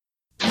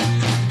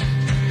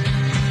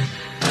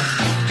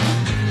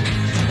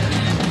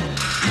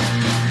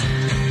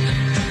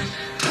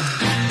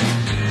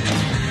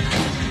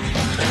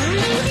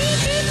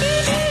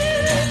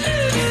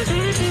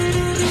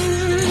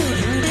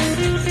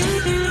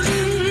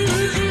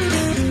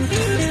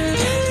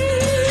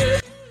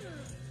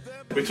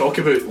talk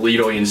about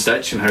Leroy and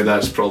Stitch and how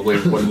that's probably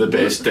one of the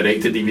best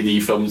directed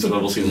DVD films I've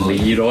ever seen.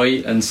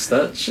 Leroy and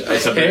Stitch.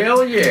 It's about,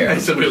 Hell yeah!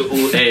 It's about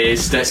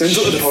Stitch. Sounds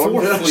like the fourth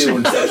Lilo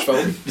and Stitch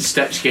film.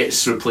 Stitch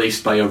gets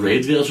replaced by a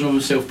red version of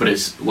himself, but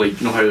it's like,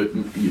 you know how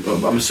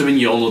I'm assuming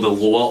you all know the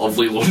lore of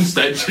Lilo and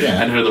Stitch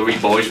and how the wee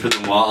boys put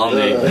in water.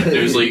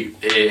 It was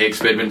like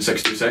Experiment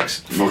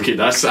 626. Okay,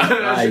 that's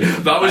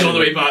that was all the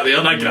way back there,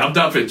 and I grabbed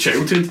that for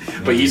childhood.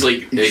 But he's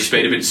like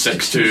Experiment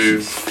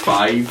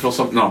 625 or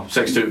something. No,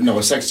 62.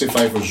 No,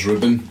 625 was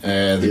Ruben,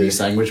 the wee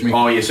sandwich mate.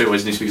 Oh yes, it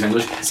was. And he speaks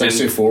English.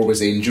 624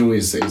 was Angel.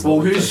 He's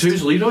well,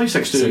 who's Leroy?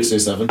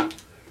 627.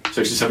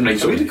 67,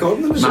 right? Are we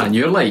recording them? Man,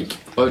 you're like,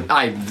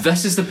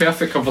 this is the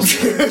perfect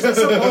conversation.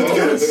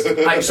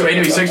 So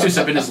anyway,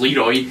 627 is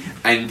Leroy,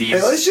 and he's.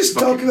 Hey, let's just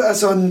talk about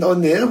this on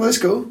the air. Let's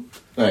go.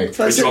 Right.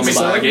 Do you want me to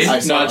start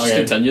again? No, just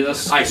continue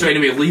this. So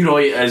anyway,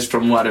 Leroy is,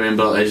 from what I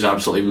remember, is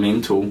absolutely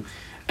mental,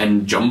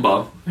 and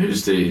Jumba,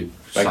 who's the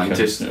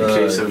scientist who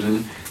creates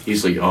everything,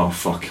 he's like, oh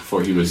fuck, I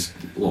thought he was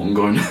long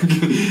gone.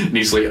 And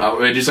he's like,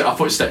 I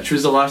thought Stitch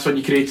was the last one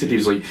you created. He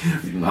was like,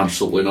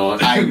 absolutely not.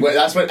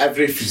 That's what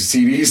every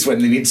series, when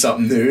they need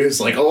something new,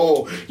 it's like,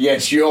 oh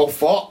yes, you all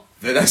thought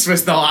that this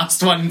was the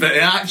last one, but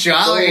in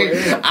actuality,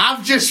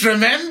 I've just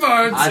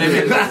remembered.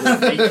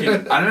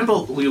 I remember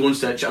Lilo and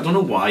Stitch. I don't know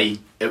why.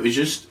 It was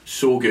just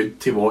so good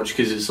to watch,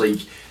 because it's like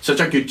such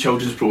a good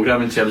children's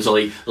programme in terms of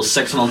like there's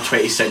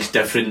 626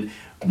 different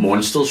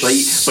monsters, right?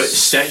 But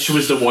Stitch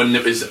was the one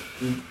that was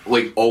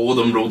like all of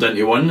them rolled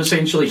into one,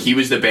 essentially. He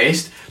was the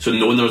best, so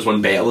knowing there was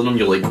one better than him,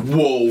 you're like,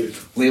 whoa.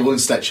 Lilo and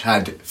Stitch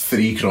had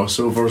 3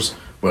 crossovers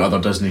with other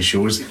Disney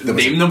shows.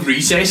 Name them.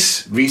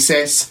 Recess,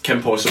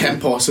 Kim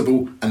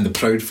Possible and The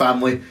Proud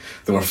Family.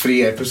 There were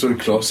 3 episode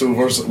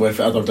crossovers with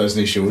other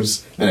Disney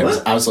shows, and it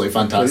was absolutely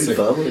fantastic.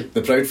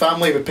 The Proud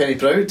Family with Penny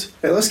Proud.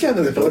 Hey, let's get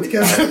into the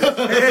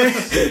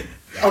podcast.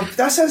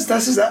 This is it,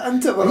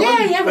 isn't it?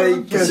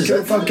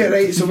 Fuck it,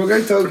 right. So we're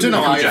going to talk. We're doing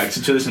Michael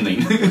Jackson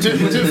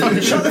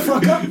 2009. Shut the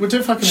fuck up. We're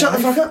doing fucking. Shut the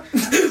fuck up.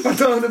 We're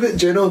talking about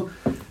Juno.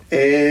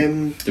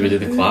 Do we do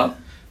the clap?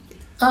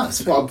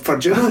 Well, for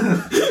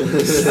Juno. It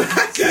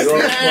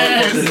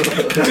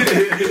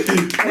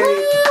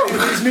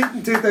was made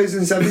in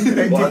 2007,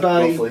 directed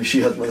by.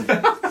 She had me.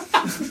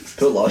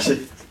 Poor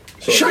Lassie.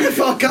 Shut the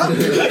fuck up.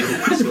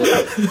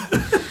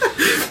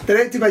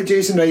 Directed by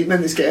Jason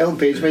Reitman. It's got Ellen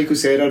Page, Michael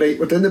Cera. Right,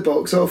 we're doing the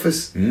box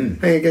office.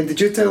 Hey, again,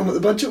 did you tell them what the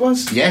budget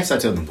was? Yes, I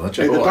told them the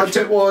budget. Right, the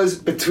budget was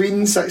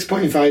between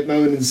 6.5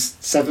 million and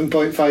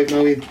 7.5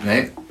 million.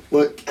 Right.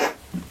 Look.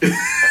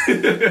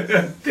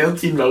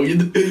 13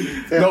 million.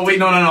 No, wait,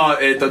 no.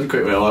 It done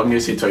quite well. I'm going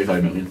to say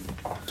 25 million.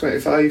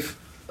 25.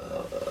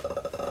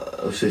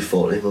 I'll say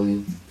 40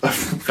 million.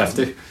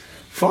 50.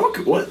 Fuck,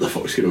 what the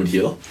fuck's going on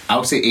here?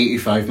 I'll say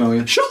 85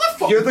 million. Shut the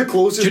fuck. You're the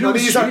closest.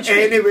 Juno's Money's are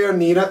anywhere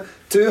near it.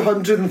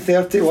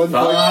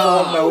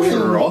 231.4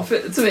 million.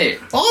 Profit to me.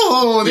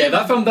 Oh, yeah,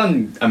 that film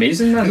done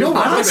amazing, man. No,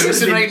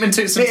 Jason Reitman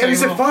took some It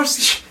was time the off.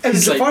 first. It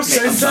was the first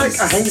soundtrack.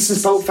 I think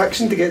it's Pulp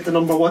Fiction to get to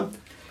number 1.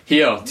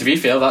 Here, to be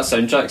fair, that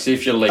soundtrack, see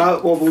if you're like...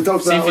 well, we'll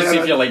talk about that. See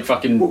if you're like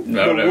fucking... We'll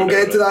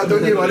get to that,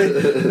 don't you worry.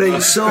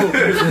 Right, so... I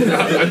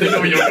didn't know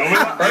where you were going with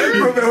that.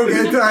 We'll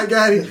get to that,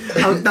 Gary.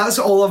 That's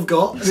all I've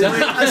got.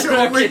 That's the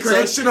only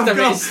question I've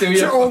got. It's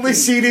the only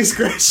serious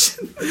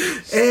question.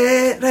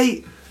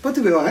 Right, what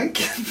do we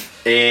like?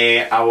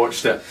 I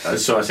watched it,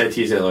 so I said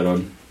to you earlier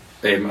on.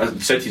 I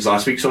said to you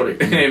last week, sorry.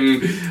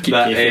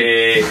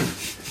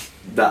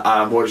 That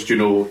I watched,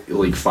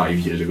 like 5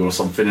 years ago or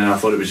something, and I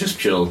thought it was just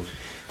pure...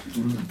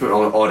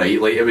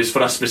 alright, like it was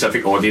for a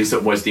specific audience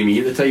that wasn't me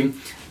at the time,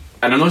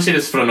 and I'm not saying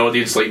it's for an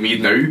audience like me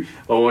now.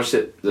 I watched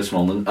it this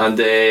morning, and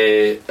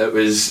it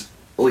was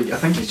like, I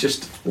think it's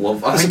just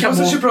love. I think I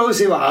should probably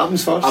say what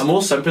happens first. I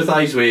more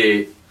sympathise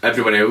with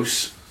everyone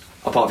else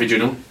apart from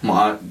Juno.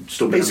 Right,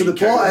 so the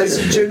plot is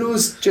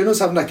Juno's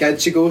having a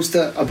kid. She goes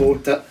to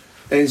abort it,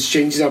 then she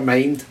changes her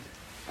mind,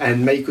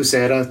 and Michael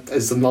Cera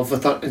is in love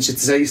with her, and she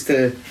decides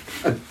to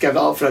give it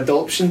up for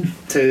adoption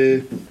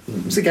to,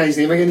 what's the guy's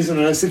name again? He's on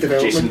Arrested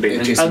Development. Jason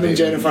Bateman. Him and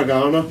Jennifer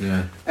Garner.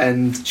 Yeah.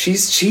 And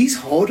she's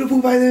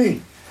horrible, by the way.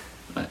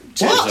 What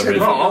are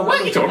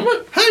you talking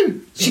about? How?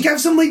 She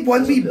gives him like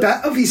one wee bit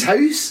of his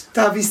house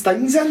to have his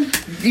things in.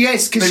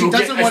 Yes, because she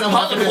doesn't want to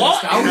have the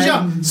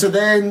nostalgia. So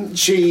then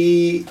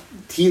he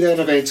then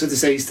eventually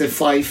decides to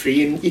fly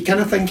free, and you kind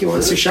of think he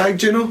wants to shag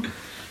Juno,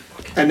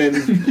 and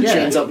then she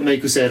ends up with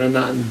Michael Cera and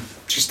that, and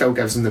she still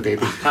gives him the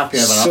baby. Happy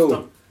ever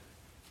after.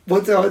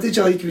 What did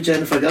you like with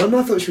Jennifer Garner?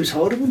 I thought she was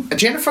horrible.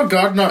 Jennifer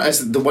Garner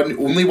is the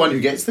only one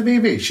who gets the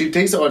baby. She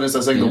takes it on as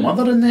a single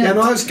mother in there. Yeah,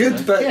 no, that's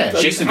good, but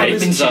Jason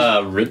Bateman's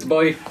a rude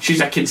boy. She's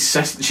a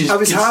consistent. I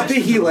was happy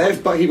he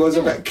left, but he was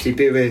a bit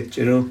creepy with,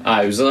 he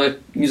was a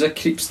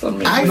creepster,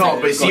 man. No,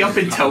 but see, up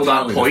until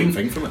that point,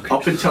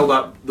 up until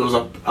that, there was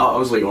I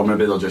was like, oh,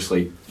 maybe they're just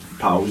like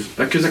pals,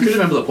 because I couldn't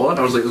remember the plot.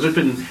 I was like, there's just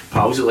been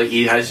pals that like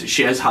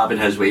she is having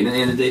his way at the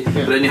end of the day.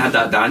 But then he had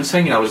that dance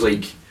thing, and I was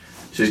like,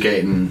 it's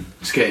getting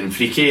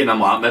freaky, and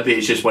I'm like, maybe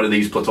it's just one of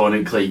these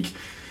platonic, like,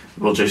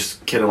 we'll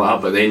just kind of like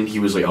that. But then he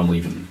was like, I'm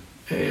leaving,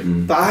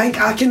 But I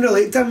think I can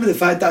relate to him with the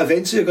fact that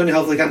eventually you're going to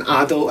have like an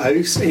adult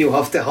house and you'll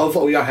have to have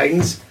all your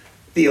things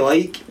that you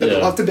like, but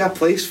there'll have to be a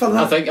place for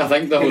that. I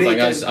think the whole thing,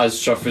 as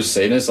Struff was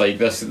saying, is like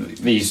this.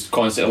 He's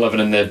constantly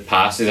living in the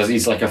past.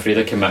 He's like afraid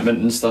of commitment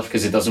and stuff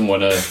because he doesn't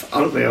want to.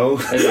 Aren't we all?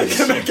 He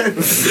doesn't want to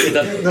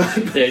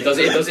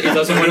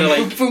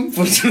like.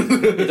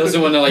 He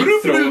doesn't want to like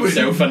throw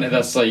himself into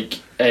this like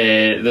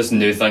this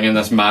new thing and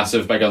this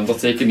massive big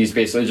undertaking. He's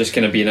basically just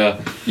kind of being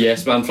a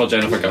yes man for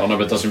Jennifer Garner,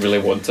 but doesn't really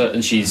want it,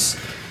 and she's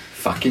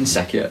fucking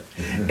sick of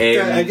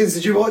it. Higgins,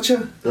 did you watch it?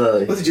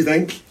 Aye. What did you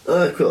think?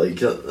 I quite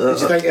like it. Did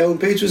you think Ellen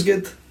Page was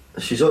good?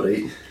 She's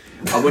alright.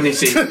 I wouldn't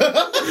say.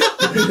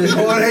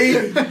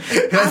 Alright.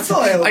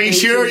 Are you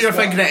sure you're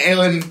thinking of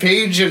Ellen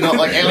Page and not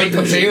like Ellen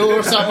Patel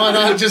or something like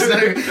that just now?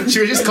 She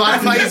was just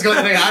clarifying he's got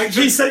the right actress.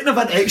 He's thinking of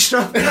an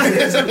extra.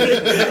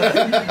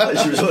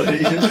 She was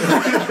alright.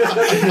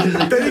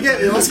 Did he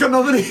get the Oscar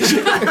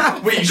nomination?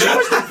 Wait, you sure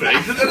was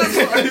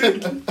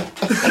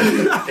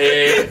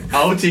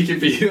I'll take it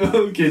for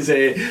you because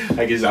I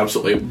think it's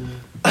absolutely.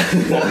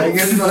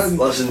 Hanging, man.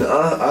 Listen,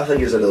 I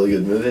think it's a really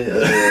good movie.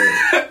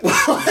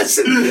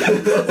 Listen.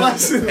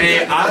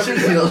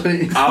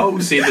 I'll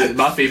say that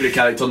my favourite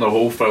character in the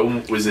whole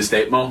film was the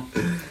stepmom.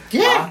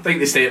 Yeah. I think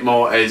the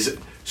stepmom is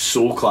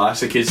so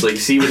classic. It's like,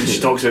 see when she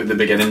talks about at the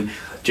beginning,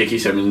 J.K.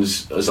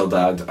 Simmons is her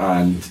dad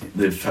and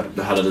they've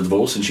had a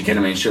divorce, and she kind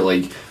of mentioned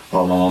like,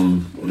 oh, my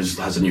mum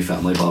has a new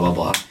family, blah blah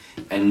blah,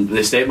 and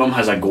the stepmom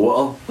has a go at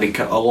her like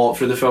a lot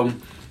through the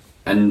film.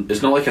 And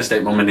it's not like a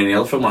stepmom in any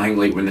other film. I think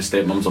like when the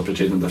stepmoms are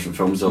portrayed in different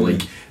films, they're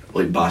like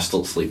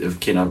bastards, like they've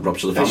kind of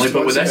ruptured the family.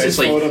 But with this, it's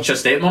like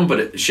she's a stepmom,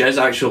 but she is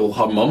actual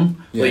her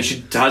mum. Yeah. Like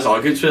she has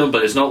arguments with him,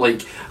 but it's not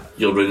like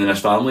you're ruining this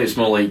family. It's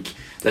more like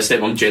the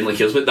stepmom genuinely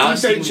cares. But that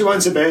scene, she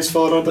wants the best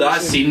for her.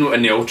 That scene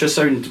in the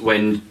ultrasound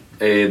when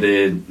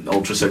the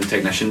ultrasound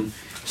technician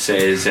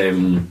says,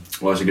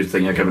 "Well, it's a good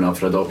thing you're giving up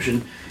for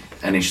adoption,"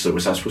 and then she's like,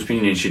 "What's that supposed to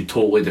mean?" And she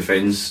totally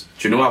defends.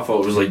 Do you know what I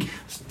thought? It was like,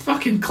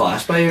 fucking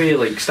class, by the way.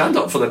 Like, stand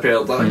up for the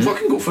parent. Like,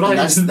 fucking go for it.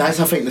 That's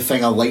I think the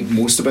thing I like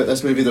most about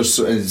this movie. There's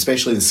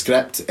especially the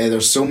script.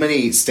 There's so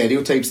many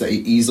stereotypes that he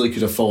easily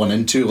could have fallen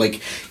into,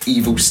 like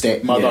evil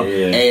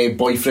stepmother,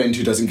 boyfriend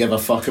who doesn't give a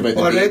fuck about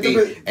the baby,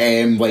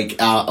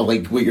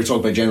 like what you're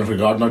talking about, Jennifer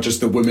Gardner, just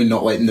the woman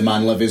not letting the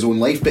man live his own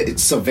life. But it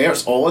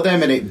subverts all of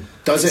them, and it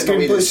does it in a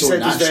way that's so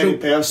natural. Very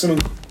personal.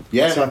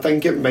 Yeah. So I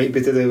think it might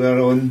be to do with our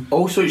own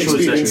also, it shows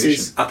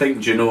experiences. I think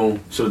Juno.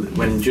 So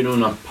when Juno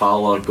and her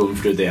pal are going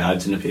through the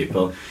ads in the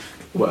paper,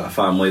 what a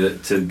family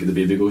that to the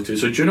baby go to.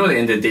 So Juno, at the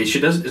end of the day, she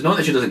does. It's not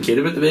that she doesn't care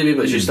about the baby,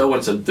 but she still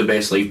wants the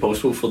best life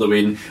possible for the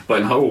Wayne, but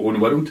in her own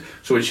world.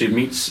 So when she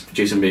meets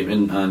Jason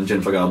Bateman and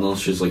Jennifer Gardner,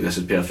 she's like, "This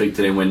is perfect."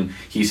 And then when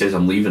he says,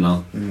 "I'm leaving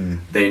her,"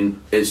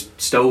 then it's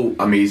still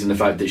amazing the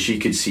fact that she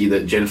could see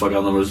that Jennifer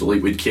Gardner was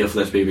like would care for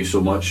this baby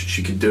so much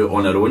she could do it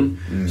on her own.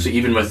 So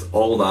even with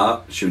all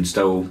that, she would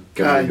still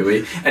give the baby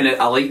away. And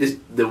I like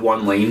the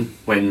one line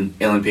when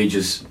Ellen Page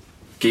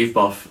gave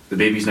birth, the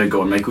baby's now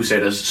gone, Michael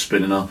Cera's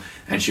spooning her,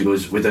 and she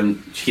goes, he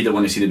didn't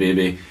want to see the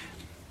baby,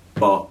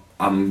 but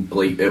I'm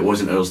like, it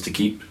wasn't ours to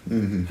keep.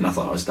 And I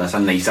thought that's a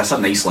nice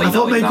line. I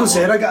thought Michael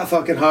Cera got a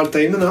fucking hard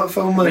time in that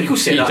film, man. He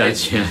was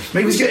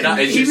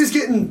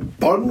getting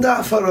burned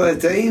at for all the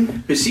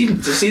time. But see,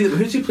 to see that,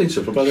 who's he playing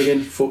Superbad again?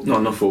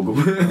 No, Fogel.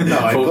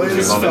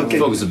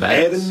 Fogel's the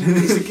best.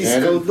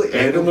 He's called like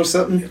Aaron or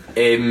something.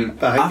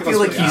 I feel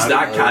like he's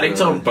that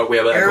character, but with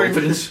a bit of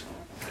confidence.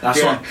 That's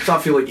what I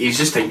feel like. He's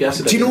just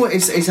typecasted. Do you know what?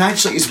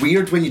 It's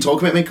weird when you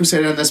talk about Michael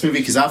Cera in this movie,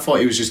 because I thought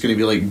he was just going to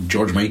be like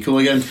George Michael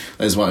again,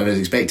 is what I was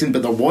expecting.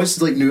 But there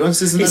was like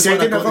nuances in this. He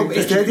said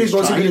he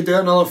wasn't going to do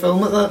another film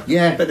like that.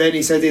 Yeah, but then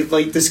he said he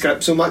liked the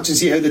script so much and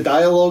see how the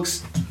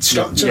dialogue's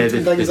structured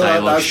and things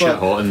like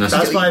that.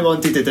 That's why I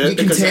wanted to do it,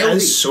 because it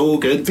is so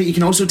good. But you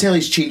can also tell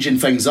he's changing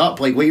things up.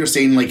 Like what you're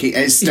saying, like he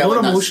is still more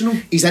emotional.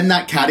 He's in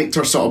that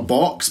character sort of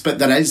box, but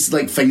there is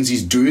like things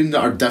he's doing that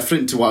are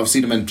different to what I've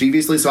seen him in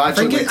previously. So I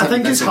think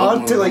it's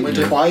hard to like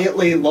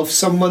quietly love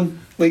someone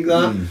like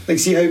that. Like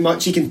see how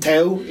much he can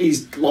tell he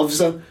loves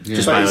her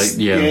just by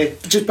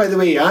the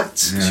way he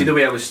acts. See the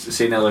way I was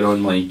saying earlier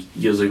on, like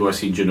years ago I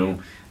seen Juno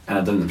and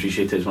I didn't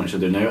appreciate it as much as I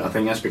do now. I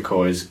think that's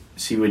because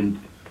see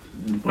when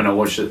I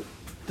watched it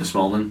this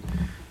morning,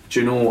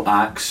 Juno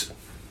acts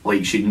like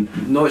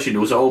not that she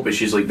knows it all, but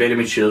she's like very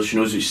mature, she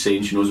knows what she's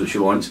saying, she knows what she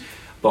wants.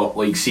 But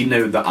like, see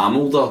now that I'm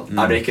older,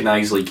 I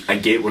recognise, like, I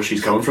get where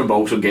she's coming from, but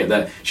also get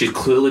that she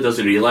clearly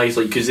doesn't realise,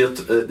 like, because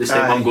the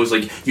stepmom goes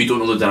like, "You don't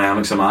know the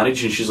dynamics of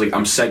marriage," and she's like,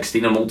 "I'm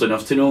 16, I'm old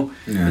enough to know,"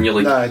 and you're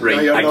like,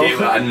 right, I get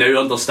it. I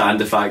now understand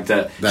the fact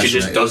that she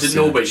just doesn't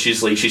know, but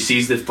she's like, she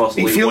sees the first.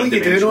 You feel like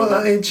you do know at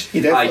that age.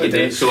 You definitely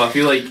do. So I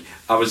feel like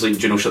I was like,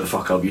 Juno, shut the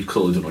fuck up, you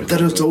clearly don't know.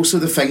 There is also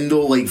the thing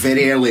though, like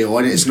very early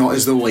on, it's not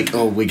as though like,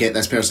 oh, we get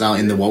this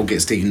personality and the wall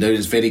gets taken down.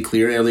 It's very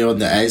clear early on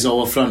that it is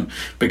all a front,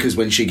 because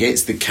when she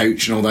gets the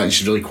couch and all that, and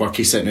she's really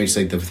quirky sitting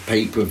outside the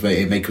pipe with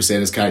Michael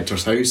Cera's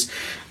character's house,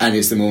 and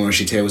it's the moment where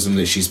she tells him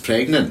that she's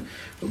pregnant.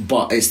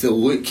 but it's the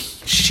look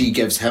she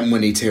gives him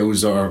when he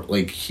tells her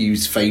like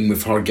he's fine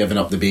with her giving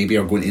up the baby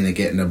or going to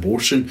get an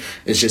abortion.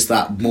 It's just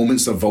that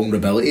moments of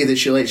vulnerability that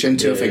she lets you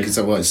into. I think it's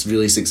what's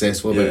really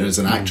successful about her as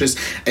an actress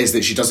is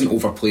that she doesn't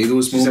overplay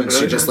those moments.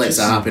 She just lets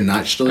it happen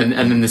naturally.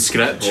 And in the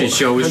script,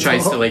 she always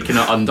tries to like kind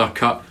of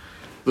undercut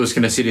those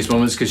kind of serious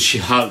moments because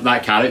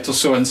that character's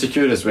so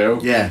insecure as well.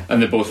 Yeah.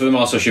 And the both of them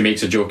are, so she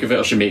makes a joke of it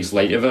or she makes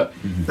light of it.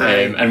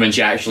 And when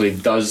she actually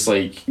does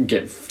like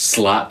get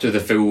slapped with the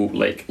full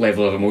like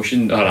level of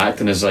emotion, her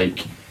acting is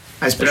like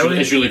It's brilliant.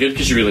 It's really good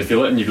because you really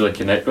feel it and you really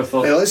connect with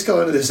her. Hey, let's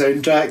go into the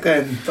soundtrack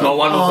then. No,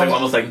 one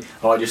more thing.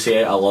 I just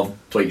say I love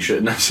Dwight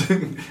shooting this.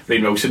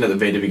 Rainn Wilson at the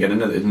very beginning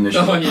in the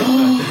show. Oh, yeah.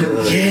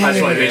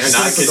 That's why I mentioned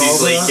that because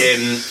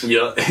he's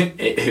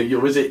like,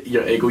 your was it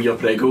your ego, your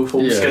prego, love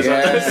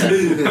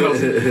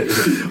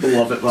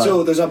it, man.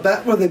 So there's a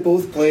bit where they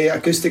both play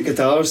acoustic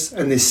guitars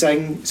and they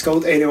sing. It's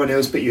called Anyone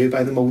Else But You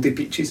by the Mouldy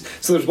Peaches.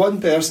 So there's one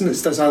person.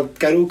 There's a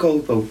girl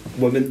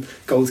woman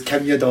called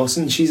Kimya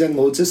Dawson. She's in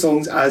loads of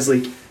songs as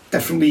like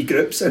different wee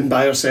groups and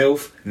by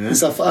herself and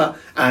stuff like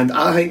that. And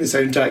I think the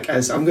soundtrack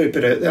is, I'm going to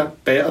put it out there,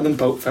 better than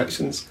Pulp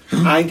Fiction's.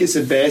 I think it's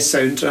the best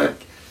soundtrack.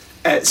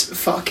 It's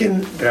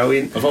fucking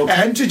brilliant.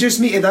 It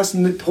introduced me to this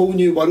whole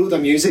new world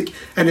of music,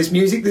 and it's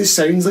music that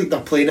sounds like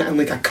they're playing it in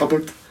like a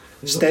cupboard.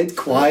 It's dead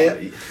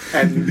quiet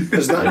and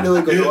there's nothing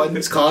really going on.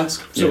 It's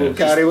class. So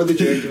Gary, what did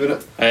you give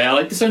it? I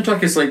like the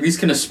soundtrack. It's like these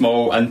kind of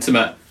small,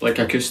 intimate, like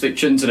acoustic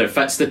tunes, and it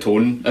fits the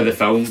tone of the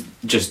film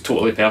just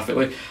totally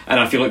perfectly. And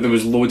I feel like there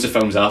was loads of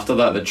films after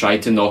that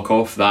tried to knock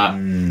off that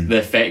the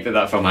effect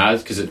that film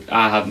has, because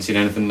I haven't seen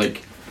anything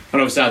like. And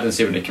obviously I didn't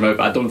say when it came out,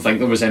 but I don't think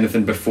there was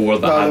anything before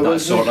that had that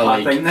sort of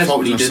like. I think this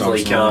breeded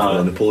like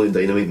a Napoleon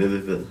Dynamite maybe,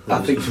 but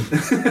I think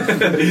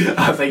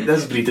I think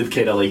this breeded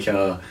kind of like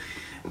a.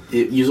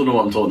 You don't know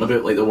what I'm talking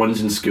about, like the ones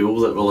in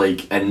school that were like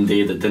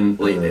indie that didn't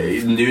like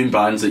new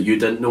bands that you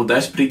didn't know.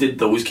 This breeded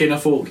those kind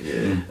of folk,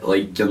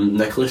 like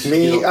Nicholas.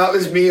 That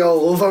was me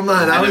all over,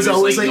 man. And I was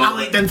always like, no, I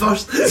liked them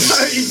first.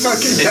 It's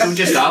not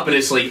just that, but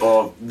it's like,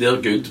 oh,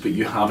 they're good, but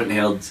you haven't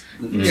heard.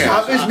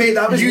 That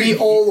was me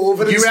all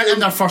over. You went in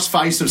their first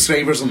 5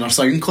 subscribers on their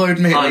SoundCloud,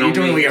 mate. I know, you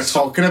don't know what you're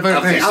talking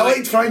about, mate. I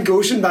liked Frank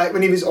Ocean back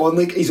when he was on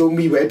like his own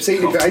wee website.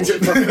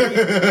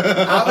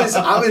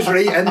 I was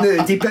right in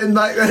the deep end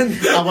back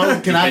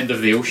then. End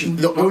of the ocean.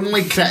 The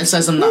only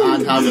criticism that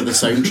I'd have of the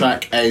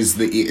soundtrack is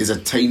that it is a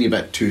tiny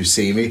bit too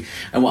samey,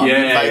 and what I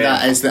mean by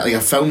that is that like a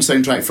film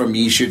soundtrack for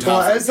me should have.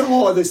 Well, it's a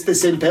lot of the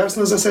same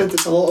person, as I said.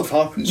 It's a lot of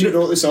her. She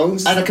wrote the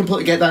songs, and I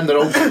completely get that, and they're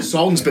all good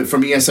songs. But for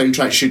me, a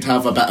soundtrack should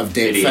have a bit of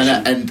depth in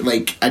it, and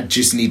like I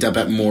just need a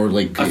bit more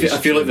like. I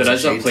feel like there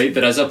is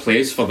a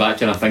place for that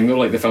kind of thing though.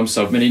 Like the film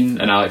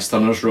Submarine, and Alex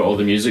Turner's wrote all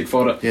the music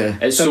for it. Yeah,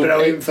 it's a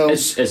brilliant film.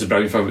 It's a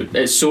brilliant film.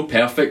 It's so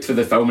perfect for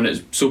the film, and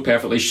it so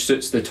perfectly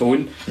suits the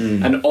tone.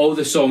 And all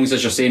the songs,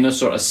 as you're saying, are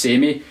sort of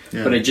samey,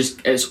 but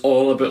it's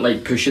all about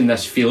like pushing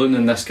this feeling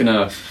and this kind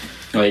of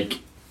like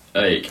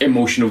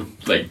emotional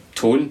like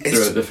tone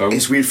throughout the film.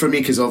 It's weird for me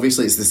because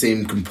obviously it's the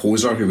same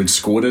composer who would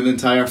score an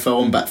entire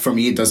film, but for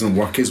me it doesn't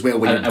work as well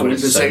when you go to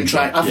the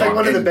soundtrack. I think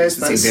one of the best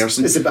bits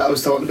is the bit I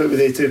was talking about with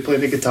they two playing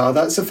the guitar.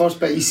 That's the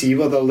first bit you see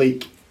where they're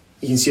like,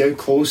 you can see how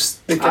close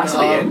they can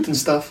are and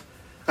stuff.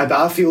 But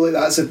I feel like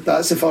that's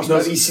the first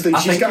bit you see.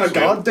 Like she's got her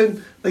guard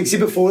down. Like see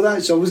before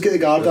that, she's always got the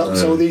guard up.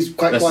 So all these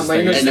quick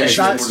one-liners.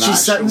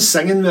 She's sitting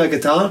singing with a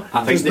guitar.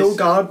 There's no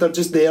guard. They're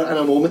just there in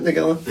a moment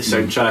together. The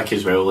soundtrack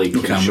as well, like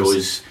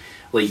shows,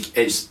 like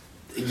it's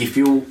you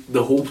feel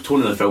the whole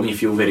tone of the film. You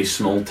feel very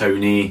small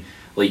towny.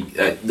 Like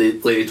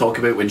they talk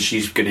about when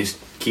she's gonna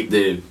keep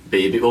the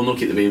baby. Well, not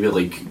keep the baby.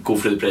 Like go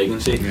through the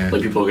pregnancy.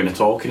 Like people are gonna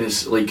talk, and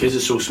it's like because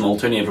it's so small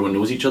towny, everyone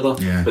knows each other.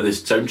 But the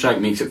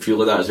soundtrack makes it feel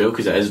like that as well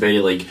because it is very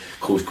like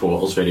close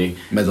quarters, very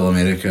Middle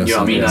America. You know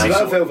what I mean? It's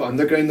that Velvet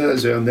Underground that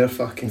as well, and they're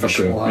fucking for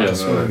sure.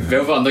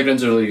 Velvet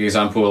Underground's a really good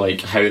example of like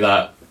how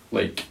that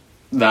like.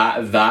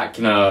 That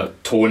kind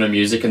of tone of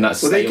music and that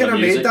style of music. Well, they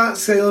kind of made that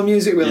style of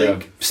music with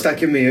like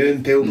Sticking Me You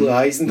and Pale Blue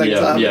Eyes and things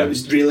like that. But it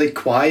was really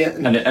quiet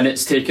and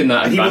it's taken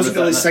that and he wasn't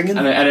really singing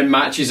and it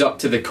matches up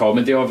to the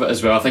comedy of it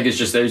as well. I think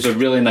it's a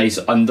really nice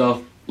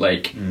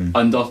like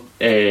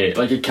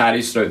it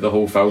carries throughout the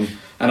whole film,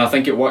 and I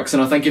think it works.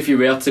 And I think if you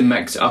were to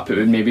mix it up, it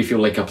would maybe feel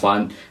like a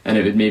plant, and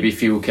it would maybe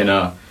feel kind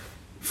of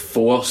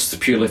forced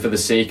purely for the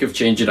sake of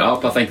changing it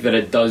up. I think that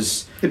it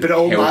does. But it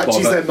all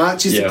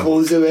matches the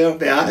clothes they wear,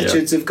 the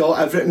attitudes they've got,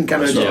 everything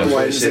kind of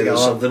blends together. There's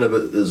something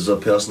about there's a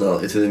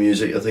personality to the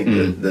music. I think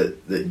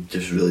that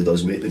just really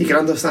does make them. You can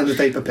understand the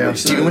type of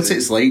person. Do you know what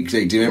it's like? Do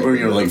you remember when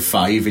you were like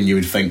 5 and you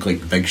would think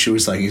like Big Show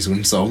sang his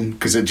own song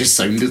because it just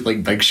sounded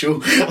like Big Show,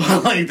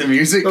 like the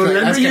music? Well,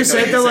 remember you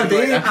said the other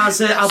day,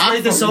 I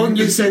played the song.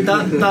 You said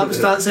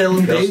that's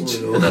Ellen Page.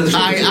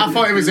 I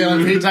thought it was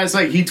Ellen Page. That's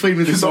like he played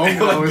me the song.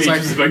 I was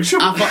like, Big Show.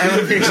 I thought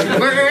Ellen Page. I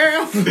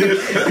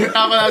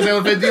thought that was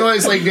Ellen Page. You know,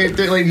 it's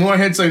like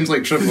Moorhead sounds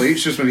like Triple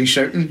H just when he's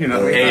shouting, you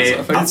know. That sort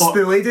of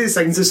thing. The lady who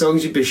sings the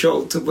songs, you'd be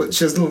shocked,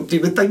 but you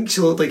would think she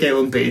looked like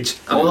Ellen Page.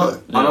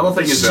 Another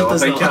thing as well, I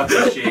think I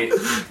appreciate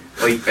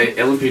like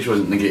Ellen Page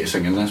wasn't the greatest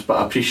singer in this, but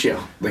I appreciate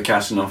the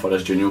casting of her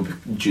as Junior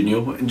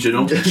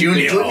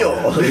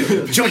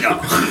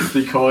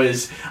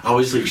because I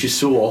was like, she's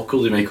so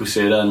awkward with Michael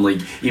Cera, and like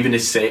even the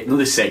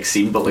sex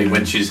scene, but like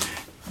when she's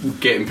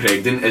getting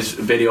pregnant is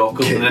very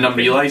awkward, and then I'm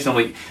realising I'm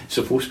like,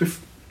 supposed to be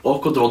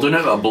awkward. We're doing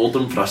it out of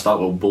boredom for a start.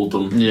 Well,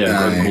 boredom,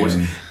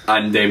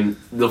 and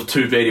they're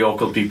two very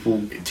awkward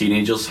people,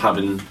 teenagers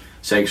having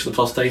sex for the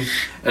first time,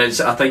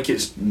 and I think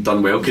it's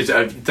done well, because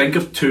I think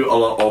of two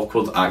other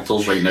awkward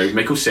actors right now,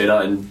 Michael Cera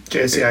and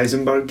Jesse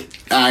Eisenberg.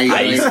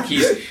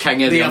 He's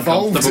king of the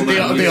uncomfortable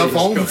man. The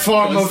evolved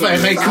form of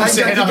Michael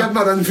Cera. Give him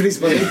a run for his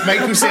money.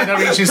 Michael Cera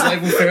reaches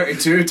level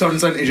 32,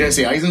 turns into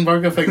Jesse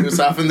Eisenberg. I think that's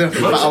happened there.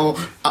 But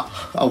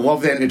I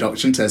love the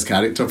introduction to his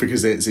character,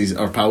 because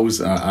our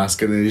pals are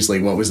asking, and he's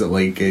like, what was it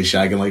like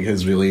shagging like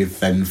his really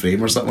thin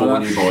frame or something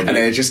like that, and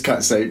then it just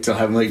cuts out to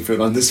him like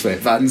putting on the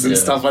sweatbands and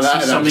stuff like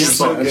that.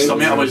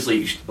 Something I was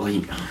like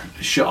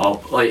shut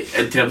up, like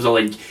in terms of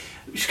like,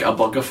 she's got a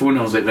burger phone.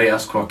 I was like, right,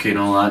 that's quirky and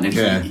all that.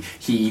 And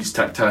he eats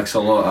Tic Tacs a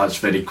lot. That's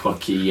very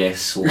quirky.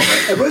 Yes, love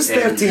it. It was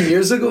 13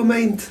 years ago,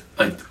 mind.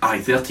 Aye,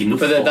 13. No,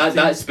 but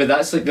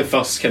that's like the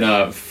first kind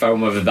of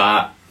film of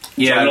that.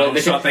 Yeah,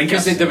 so I think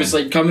because there was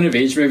like coming of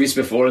age movies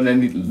before, and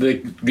then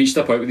they reached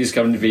a point where these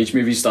coming of age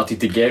movies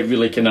started to get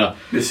really kind of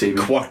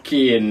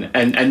quirky and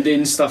indie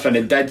and stuff, and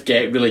it did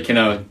get really kind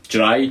of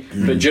dry.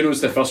 But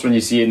Juno's the first one you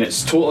see, and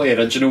it's totally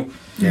original.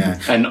 Yeah,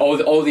 and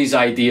all these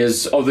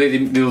ideas, although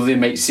they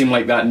might seem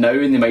like that now,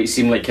 and they might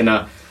seem like kind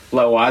of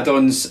little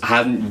add-ons,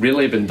 hadn't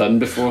really been done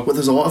before. Well,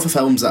 there's a lot of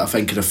films that I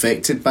think are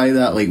affected by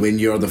that. Like when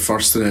you're the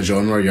first in a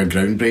genre, you're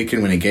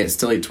groundbreaking. When it gets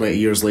to like 20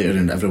 years later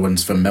and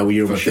everyone's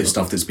familiar with the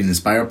stuff that's been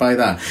inspired by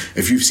that,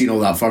 if you've seen all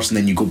that first and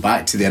then you go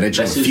back to the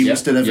original, it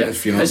feels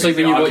derivative. You know, it's like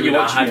when you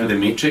watch The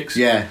Matrix.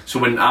 Yeah. So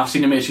when I've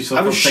seen The Matrix, I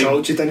was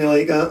shocked you didn't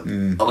like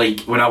that. Like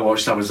when I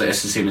watched that, I was like,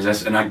 it's the same as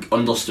this, and I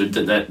understood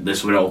that this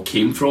is where it all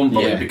came from.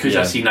 But like, because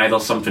I seen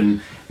either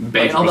something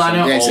better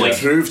than it, or like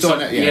improved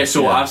on it. Yeah,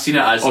 so I've seen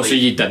it as. Also,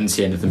 you didn't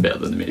see anything better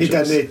than The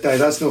Matrix. He didn't.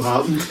 That's not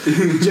happened.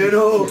 Do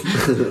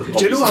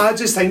you know? I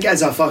just think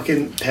it's a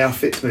fucking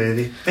perfect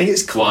movie. I think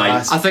it's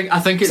class. I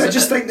think it's. I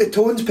just think the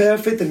tone's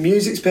perfect, the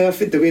music's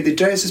perfect, the way they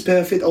dress is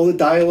perfect, all the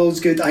dialogue's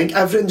good. I think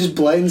everything just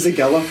blends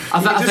together.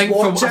 I think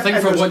for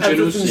what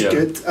Juno's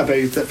good about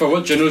it. For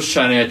what Juno's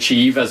trying to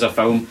achieve as a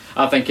film,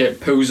 I think it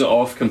pulls it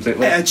off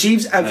completely. It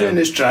achieves everything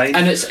it's trying.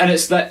 And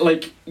it's that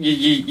like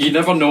you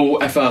never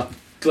know if a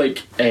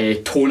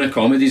tone of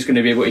comedy is going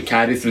to be able to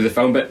carry through the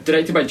film, but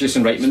directed by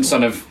Jason Reitman,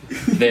 son of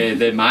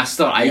the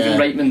master Ivan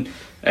Reitman.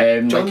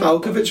 John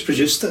Malkovich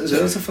produced it as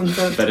well. As a fun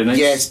fact. Very nice.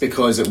 Yes,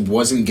 because it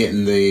wasn't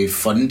getting the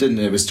funding.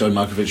 It was John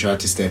Malkovich who had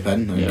to step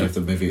in and give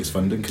the movie its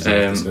funding, because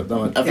I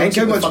think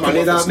how much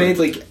money that made.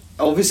 Like,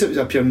 obviously it was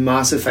a pure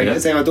massive thing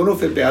at the time. I don't know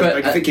if it'd be as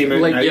big if it came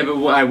out now. Yeah, but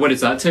what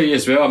does that tell you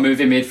as well? A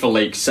movie made for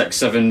like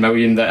 6-7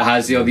 million that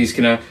has all these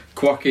kind of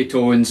quirky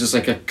tones. It's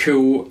like a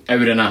cool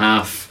hour and a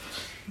half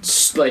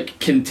like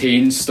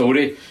contained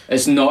story.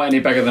 It's not any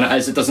bigger than it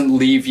is. It doesn't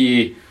leave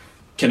you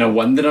kind of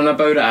wondering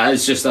about it.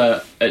 It's just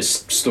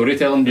it's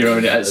storytelling, you know.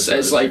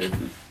 It's like,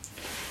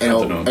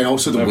 and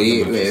also the way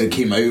it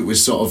came out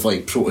was sort of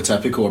like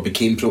prototypical, or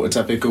became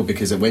prototypical,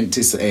 because it went to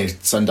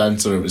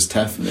Sundance, or it was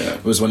TIFF.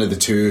 It was one of the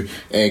two.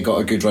 Got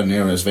a good run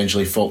there, and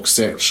eventually Fox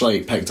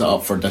Searchlight picked it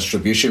up for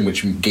distribution,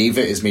 which gave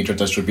it its major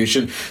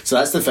distribution. So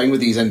that's the thing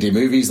with these indie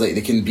movies, like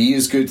they can be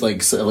as good,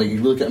 like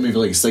you look at a movie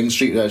like Sing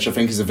Street, which I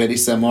think is a very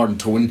similar in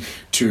tone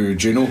to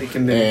Juno,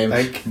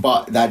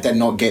 but that did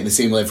not get the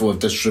same level of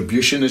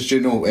distribution as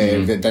Juno.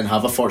 It didn't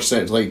have a Fox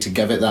Searchlight to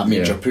give it that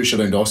major push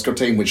around Oscar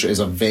time, which is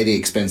a very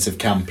expensive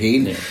campaign.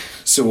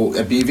 So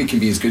a movie can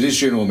be as good as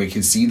Juno, and we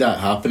can see that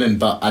happening,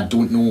 but I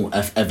don't know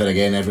if ever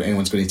again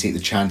anyone's going to take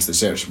the chance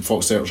that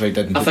Fox Searchlight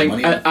did. I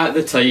think at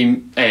the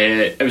time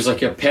it was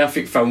like a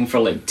perfect film for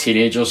like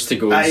teenagers to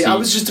go and see. I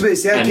was just about to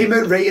say, it came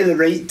out right at the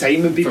right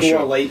time, and people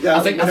were like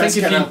that.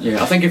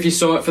 I think if you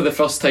saw it for the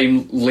first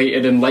time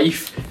later in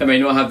life, it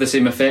might not have the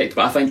same effect,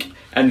 but I think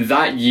in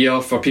that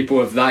year, for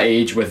people of that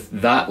age with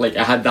that, like, it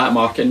had that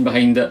marketing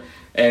behind it,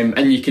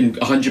 and you can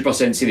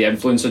 100% see the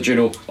influence of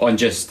Juno on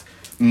just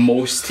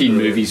most teen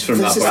movies from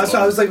that point. That's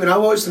what I was like when I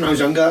watched when I was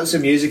younger. That's the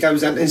music I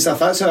was into and stuff.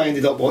 That's how I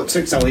ended up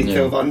watching, because I like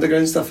Velvet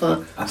Underground stuff like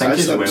that. I think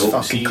as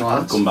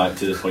well, going back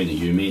to the point that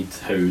you made,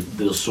 how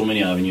there's so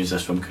many avenues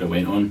this film could have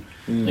went on,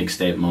 like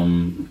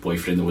stepmom,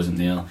 boyfriend that wasn't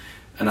there.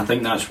 And I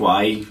think that's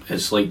why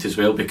it's liked as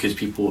well, because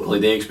people,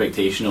 like, the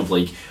expectation of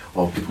like,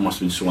 oh, people must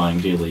have been so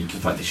angry, like the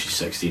fact that she's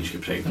 16, she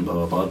got pregnant, blah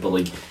blah blah. But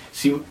like,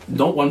 see,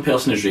 not one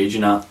person is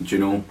raging at, you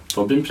know,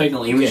 for being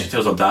pregnant. Like, even when she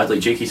tells her dad, like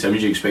J.K.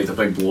 Simmons, you expect a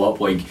big blow up,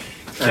 like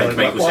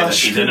Michael said,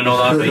 she didn't and all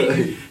that,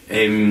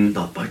 right?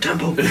 Not by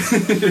tempo.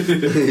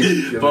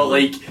 But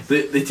like,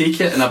 they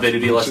take it in a very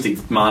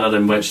realistic manner,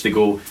 in which they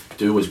go,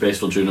 do what's best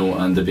for Juno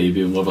and the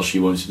baby, and whatever she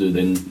wants to do,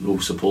 then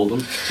we'll support them.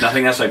 And I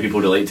think that's why people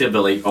relate to it.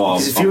 But like, oh,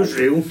 it feels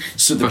real.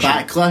 So the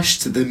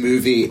backlash to the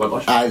movie,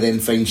 I then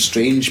find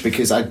strange,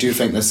 because I do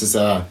think this is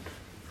a.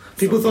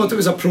 People thought it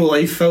was a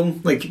pro-life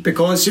film, like,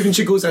 because when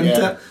she goes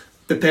into it,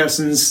 the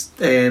person's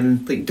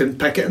like doing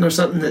picketing or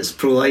something that's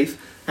pro-life,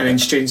 and then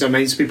she changed their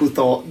mind, so people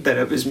thought that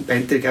it was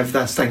meant to give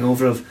this thing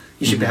over of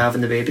you should be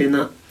having the baby and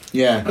that.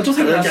 Yeah. I don't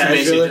think that's the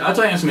message. Really. I don't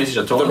think that's the message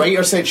at all. The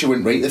writer said she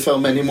wouldn't write the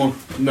film anymore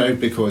now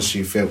because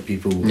she felt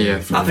people were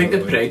I think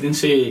the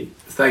pregnancy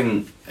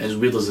thing, as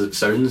weird as it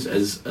sounds,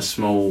 is a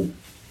small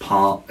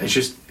part. It's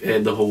just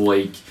the whole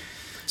like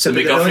So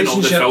the MacGuffin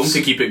of the film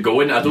to keep it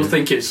going. I don't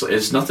think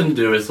it's nothing to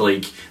do with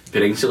like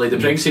pregnancy. Like the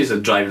pregnancy is the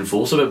driving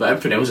force of it, but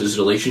everything else is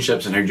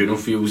relationships and how Juno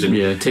feels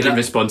and taking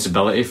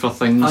responsibility for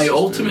things.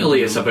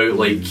 Ultimately it's about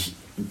like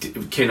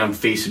kind of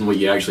facing what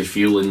you actually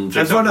feel. And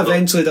everyone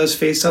eventually does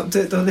face up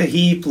to it, don't they?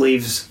 He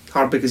leaves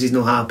her because he's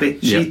not happy.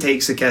 She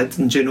takes the kid,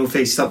 and Juno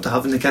faces up to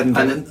having the kid and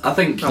winning. I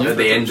think at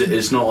the end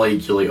it's not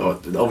like you're like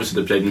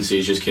obviously the pregnancy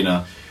is just kind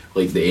of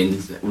like the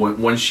end.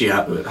 Once she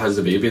has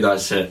the baby,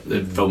 that's it.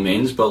 The film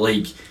ends, but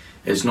like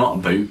it's not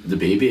about the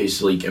baby.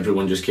 It's like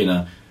everyone just kind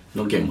of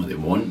not getting what they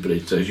want, but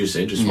it's, as you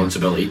said,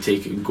 responsibility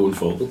taking going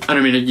forward. And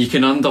I mean, you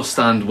can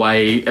understand why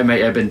it might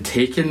have been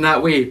taken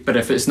that way, but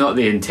if it's not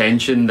the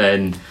intention,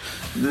 then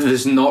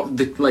there's not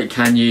the, like,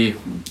 can you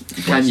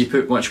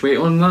put much weight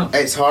on that?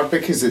 It's hard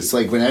because it's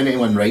like when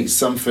anyone writes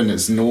something,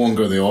 it's no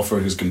longer the author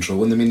who's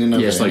controlling the meaning of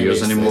it. It's not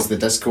yours anymore. It's the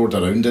discord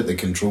around it that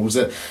controls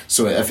it.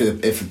 So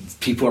if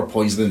people are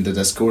poisoning the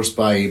discourse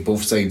by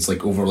both sides,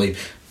 like overly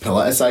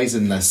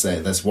politicising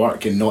this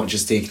work and not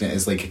just taking it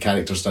as like a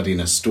character study in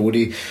a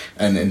story,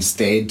 and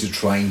instead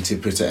trying to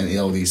put it into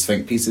all these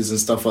think pieces and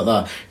stuff like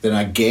that, then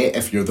I get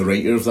if you're the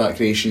writer of that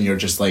creation, you're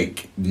just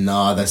like,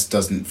 nah, this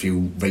doesn't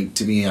feel right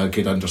to me. I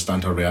could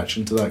understand her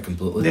reaction to that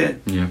completely.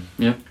 Yeah.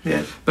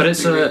 But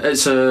it's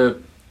a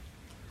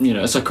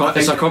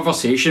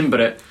conversation,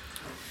 but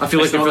I feel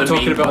like if we're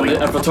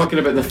talking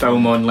about the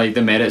film on like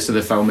the merits of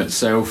the film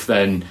itself,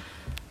 then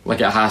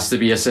like it has to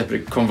be a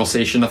separate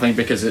conversation, I think,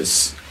 because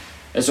it's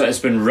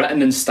been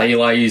written and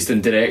stylised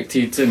and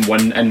directed in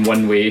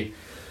one way,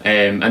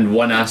 and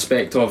one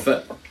aspect of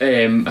it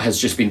has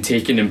just been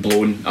taken and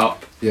blown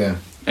up. Yeah.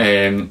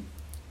 I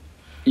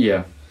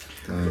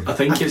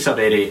think it's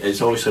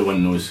obviously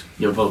one of those,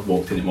 you ever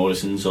walked into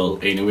Morrison's or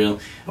anywhere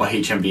or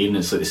HMV and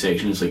it's like the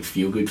section is like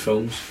feel good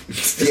films.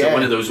 It's like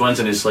one of those ones,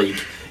 and it's like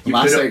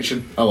my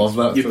section. I love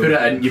that. You put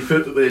it in.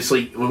 It's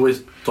like we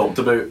always talked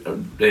about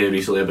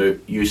recently about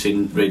you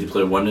saying Ready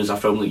Player One is a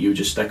film that you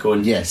just stick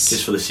on. Yes.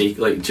 Just for the sake,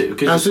 like,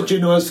 that's what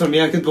Juno is for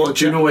me. I could watch.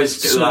 Juno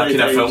is that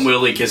kind of film where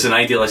like it's an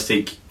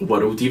idealistic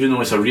world, even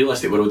though it's a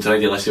realistic world. It's an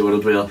idealistic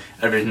world where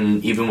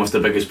everything, even with the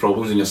biggest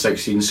problems in your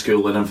 16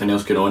 school and everything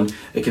else going on,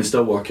 it can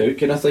still work out,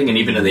 kind of thing. And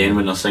even at the end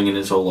when they're singing,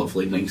 it's all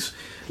lovely, nice.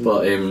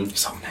 But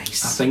it's all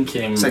nice. I think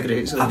it's a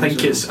great song,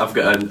 I've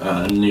got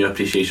a new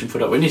appreciation for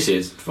it. When you say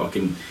it's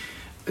fucking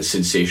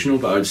sensational,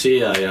 but I would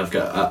say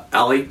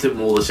I liked it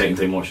more the second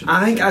time watching it.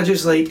 I think I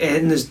just like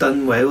editing is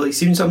done well. Like,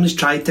 see when someone's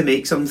tried to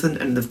make something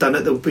and they've done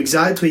it the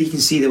exact way you can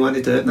see they want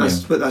to do it, and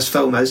that's what this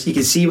film is. You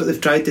can see what they've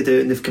tried to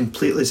do and they've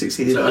completely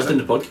succeeded. So us doing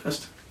the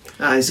podcast.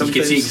 You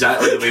can see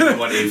exactly the way we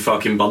want to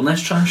fucking burn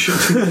this trash.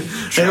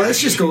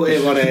 Let's just go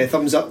to our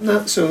thumbs up and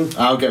that. So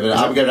I'll give it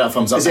a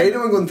thumbs up. Is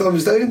anyone going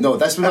thumbs down? No,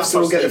 this was my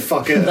first get the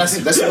fuck out.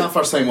 This was my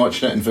first time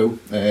watching it in full.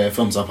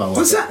 Thumbs up.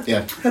 What's that?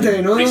 Yeah. I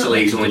don't know.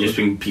 Recently, he's only just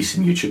been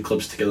piecing YouTube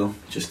clips together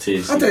just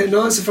to. I don't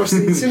know. It's the first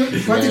thing you've seen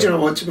it. Why did you not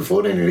watch it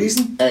before? Any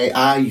reason?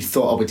 I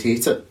thought I would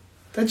hate it.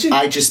 Did you?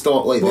 I just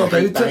thought like what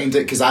the hype behind it,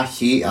 because I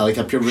like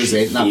a pure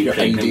resentment, a pure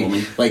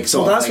indie, like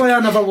so. Well, that's why I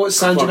never watched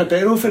Sandra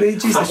Barrow for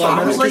ages.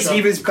 I was like,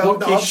 he was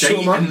built up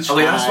so much.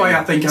 That's why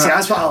I think. See,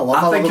 that's what I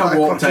love. I think I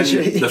walked in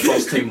shit. the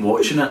first time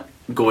watching it,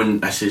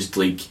 going, "This is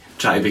like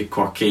trying to be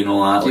quirky and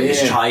all that." Like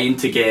it's trying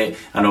to get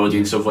an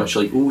audience of which,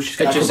 like, oh,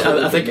 she's.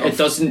 I think it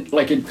doesn't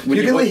like it.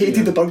 You really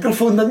hated the burger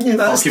phone, didn't you?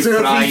 That's 2 or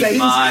 3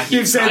 times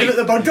you've said about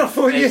the burger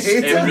phone. You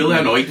hate it. It really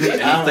annoyed me.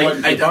 I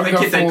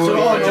think it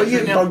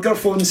did. Burger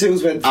phone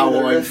sales went through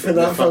the roof in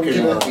that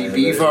film.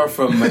 Beaver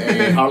from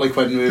Harley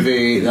Quinn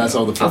movie. That's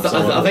all the.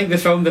 I think the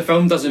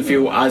film doesn't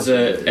feel as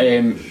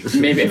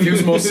maybe it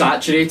feels more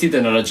saturated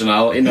in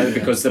originality now,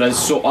 because there is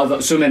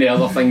so many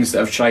other things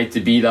that have tried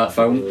to be that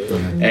film.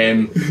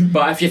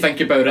 But if you think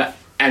about it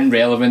in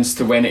relevance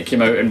to when it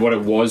came out and what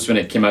it was when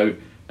it came out,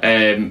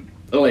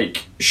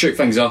 like shook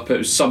things up. It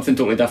was something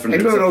totally different.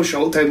 And we were all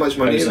shocked how much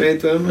money it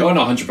made. Oh no,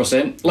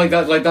 100%. Like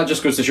that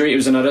just goes to show you it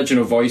was an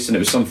original voice and it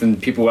was something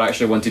people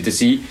actually wanted to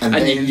see.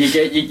 And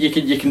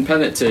you can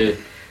pin it to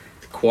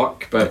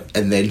quirk, but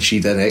and then she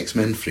did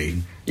X-Men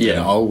 3. Yeah, and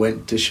it all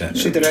went to shit.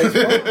 She did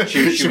what?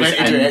 She went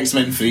to do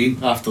X-Men 3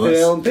 after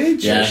this. Ellen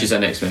Page? Yeah, she's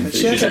in X-Men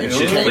 3.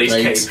 She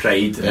plays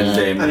Kitty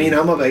Pryde. I mean,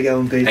 I'm a big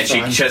Ellen Page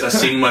fan. And she has a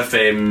scene with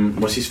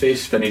what's his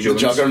face, Vinnie Jones,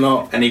 the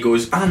Juggernaut, and he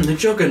goes, "I'm the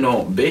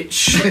Juggernaut,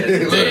 bitch."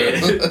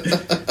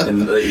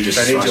 And he just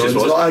smashes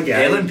words.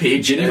 Ellen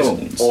Page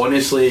is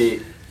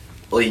honestly,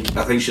 like,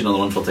 I think she's another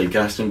one for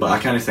typecasting, but I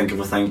can't think of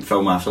a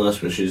film after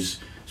this which is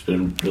It's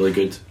been really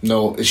good.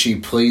 No, she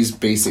plays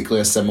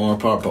basically a similar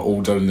part but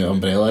older in the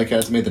Umbrella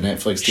Academy, the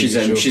Netflix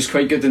TV show. She's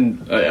quite good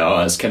in.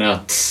 It's kind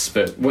of.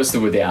 But what's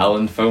the Woody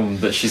Allen film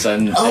that she's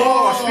in? Speaking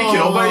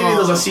of it,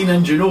 there's a scene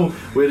in Juno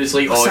where it's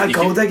like, What's that you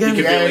called could again?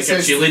 be like a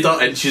it's-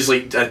 cheerleader, and she's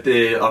like at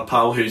our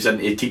pal who's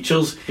into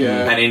teachers,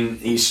 Yeah. and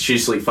then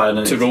she's like firing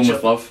into To Rome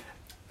with Love.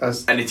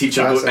 That's, and the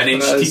teacher That's goes, and then it,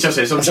 that the is- teacher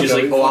says something. that's a She's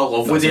like, brilliant "Oh, I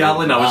love Woody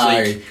Allen." I was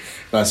like,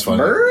 that's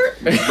funny.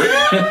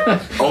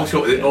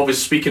 also, obviously,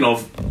 speaking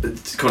of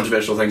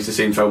controversial things to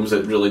say in films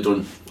that really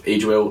don't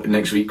age well,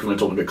 next week when we're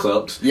talking about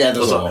Clerks, Yeah,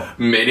 there's a lot.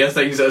 many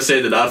things that are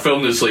said in that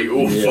film that's like,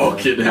 oh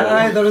fucking hell.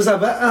 aye, there was a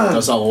bit.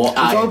 There's a lot.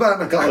 We'll talk about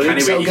it in a couple I of can't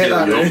weeks. wait I'll to get hear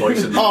that your right.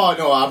 voice. In Oh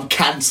no, I'm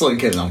cancelling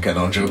kidding. I'm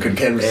kidding. I'm joking.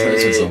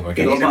 It's over.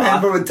 You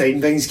remember when time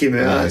things came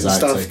out Yeah, and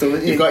stuff,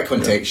 don't you? You've got to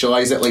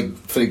contextualise it. Like,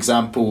 for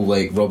example,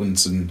 like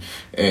Robinson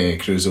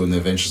Crusoe and the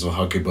Adventures of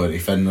Huckleberry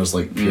Finn. There's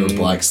like pure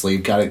black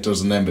slave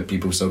characters in them, but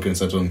people still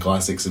consider them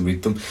classics and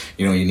read them.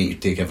 You know, you need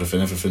to take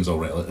everything. Everything's all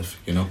relative.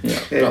 You know. Yeah.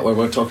 But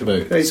we're talking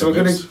about. Right, so we're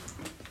something going else. to.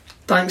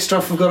 Thanks,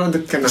 Truff. We're going on to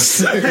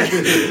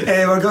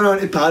we're going on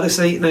to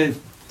Parasite now.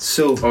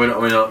 So, Are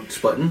we not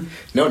splitting?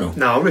 No.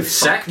 no, we're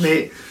Sick. fuck,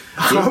 mate.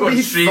 You've got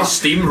straight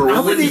steam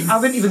rolling. I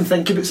wouldn't even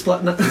think about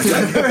splitting it.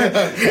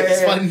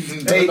 It's fun.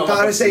 Right,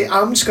 Parasite.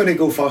 I'm just going to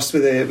go first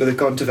with the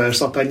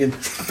controversial opinion. I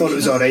thought it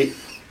was alright.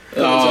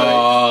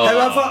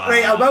 However,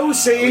 right, I will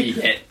say,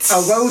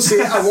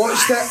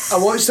 I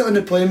watched it on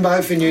the plane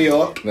back from New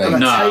York Right. on a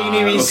Nah,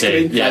 tiny wee okay,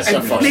 screen. yes, and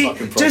that's our mate,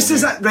 fucking just problem.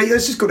 as that, right,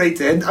 let's just go right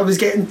to the end. I was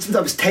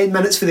 10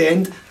 minutes for the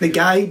end. The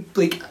guy,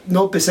 like,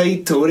 not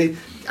beside Tori,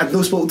 I'd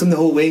no spoke to him the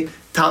whole way.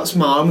 Taps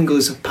my arm and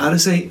goes,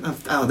 "Parasite."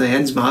 The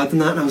end's mad and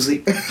that, and I was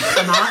like,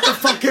 "I'm at the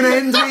fucking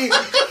end, mate."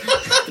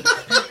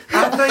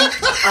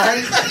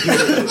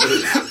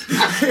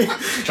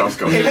 Charles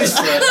Gump.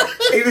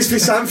 He was from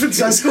San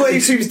Francisco, so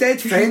he was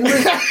dead friendly.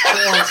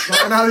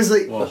 And I was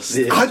like,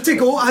 I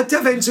had to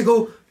eventually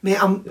go,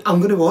 mate, I'm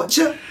going to watch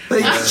it.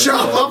 Like, shut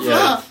up,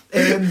 yeah.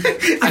 Give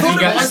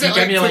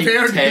me like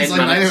 10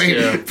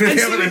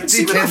 minutes.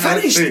 See,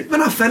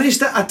 when I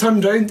finished it, I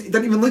turned round. He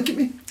didn't even look at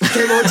me.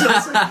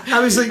 I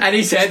was like, And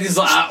he said, he's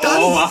like,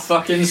 I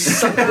fucking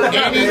suck.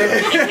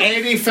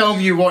 any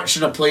film you watch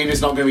in a plane is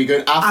not going to be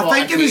good. I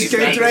think it was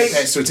good, right?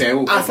 Best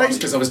Hotel. I think-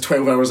 because I was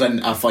 12 hours in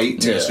a flight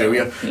to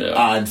Australia,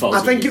 and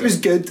I think it was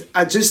good.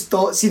 I just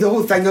thought, see, the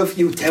whole thing of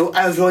you tell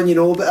everyone you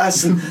know about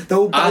this and the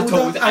whole I build-up,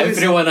 told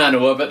everyone I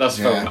know about this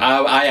film.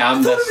 I am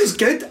I thought it this. was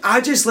good.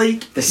 I just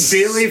like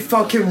really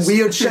fucking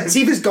weird shit.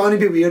 See, if it's gonna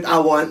be weird, I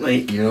want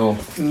like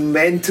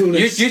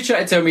mentalness. You try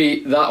to tell me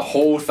that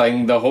whole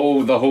thing, the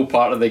whole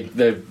part of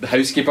the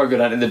housekeeper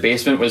going into the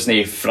basement was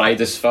fried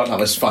as fuck. That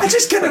was fun. I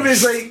just kind of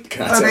was like,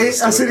 alright,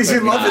 I said he's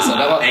in love.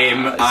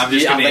 I'm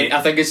just gonna.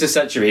 I think it's the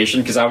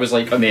situation because I was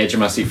like on the edge of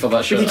my seat for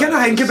that shit. You kind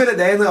of think about it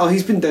then, like, oh,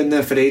 he's been down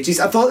there for ages.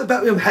 I thought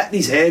about him hitting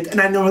his head, and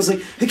then I was like,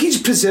 who can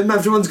just presume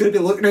everyone's going to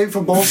be looking out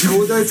for Morse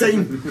code all the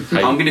time?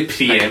 I'm going to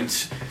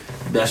preempt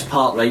this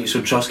part, right?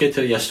 So Truff's going to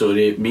tell you a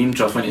story. Me and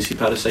Truff went to see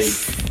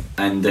Parasite,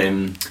 and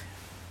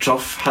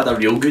Truff had a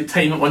real good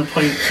time at one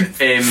point,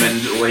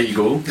 and let you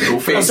go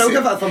for I'll it. still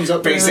give that a thumbs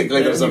up.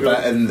 Basically, there's a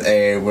bit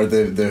in where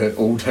the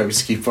old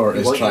housekeeper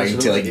is What trying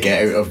is to it? like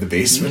get out of the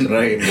basement,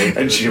 right?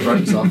 And she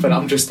runs up, and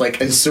I'm just like,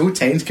 it's so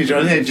tense because you're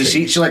on the edge of the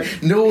seat. She's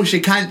like, no,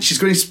 she can't. She's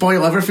going to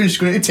spoil everything. She's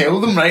going to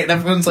tell them, right? And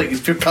everyone's like, it's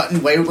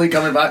cutting wildly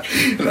coming back,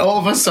 and all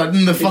of a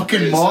sudden, the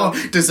fucking ma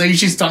decides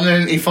she's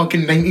turning into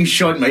fucking 90s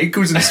Shawn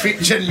Michaels and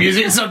switching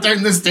music so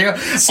down the stair.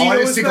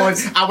 Honestly, God,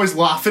 I was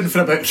laughing for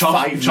about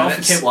 5 Truff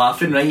minutes. kept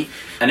laughing, right?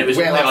 And it was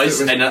Well, only after us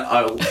it was- and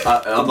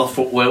other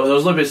folk. Well, there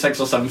was about 6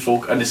 or 7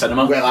 folk in the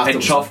cinema, Well, after and it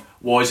was- Truff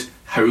was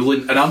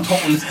howling, and I'm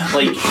talking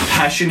like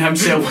pissing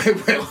himself.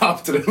 Well,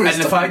 after it was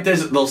And the fact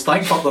is, there's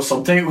thank fuck there's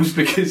subtitles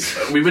because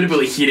we wouldn't be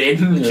able to hear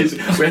anything because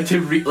we had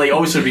to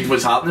obviously read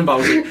what's happening. But I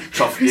was like,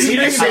 Truff,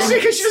 Especially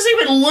because she doesn't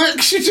even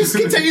look. She just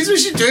continues what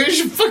she's doing.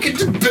 She fucking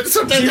just puts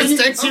her down the See,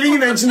 stick. when you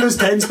mentioned those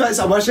tense bits,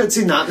 I wish I'd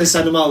seen that in the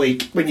cinema,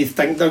 like when you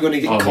think they're going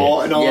to get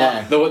caught and all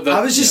Yeah. that.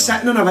 I was just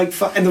sitting on a big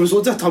and there was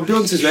loads of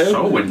turbulence as well.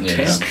 so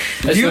intense.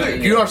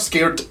 You are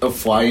scared of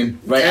flying,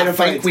 right?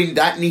 Terrified. I think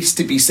that needs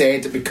to be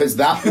said because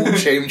that will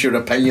change your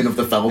opinion of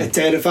the film.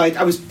 Terrified.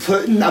 I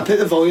put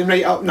the volume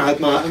right up and I had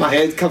my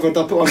head covered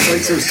up at one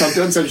point, so it was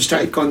turbulence. I was just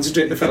trying to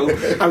concentrate on the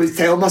film. I was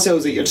telling myself, I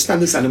was like, you're just in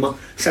the cinema,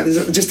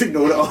 just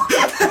ignore it all.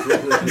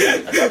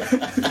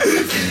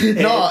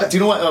 No, do you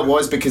know what that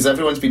was? Because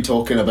everyone's been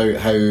talking about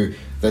how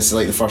this is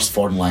like the first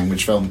foreign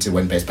language film to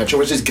win Best Picture,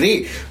 which is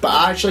great, but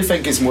I actually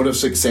think it's more of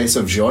success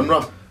of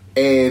genre.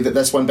 That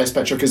this won Best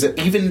Picture because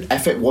even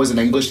if it was in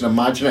English, and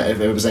imagine it if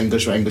it was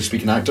English with English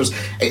speaking actors,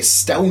 it's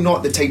still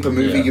not the type of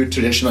movie you'd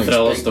traditionally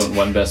Thrillers expect. don't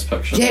win Best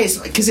Picture. Yes,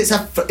 because it's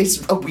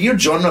a weird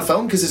genre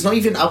film because it's not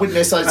even, I wouldn't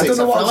necessarily say I don't it's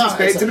know a what I was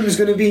thriller. expecting it was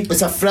going to be.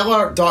 It's a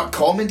thriller, dark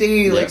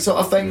comedy, like sort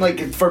of thing.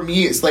 Like for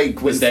me, it's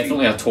like It's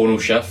definitely a tonal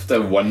shift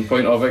at one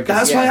point of it.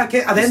 That's why I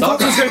then thought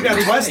there was going to be a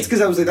It's twist because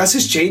I was like, this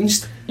has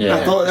changed. Yeah.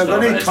 I thought they were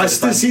going to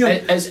twist this here.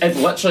 It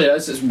literally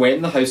is. It's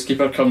when the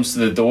housekeeper comes to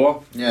the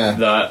door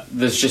that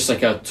there's just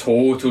like a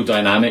total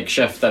dynamic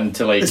shift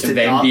into like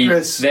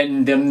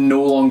then they're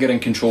no longer in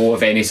control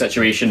of any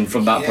situation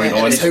from that point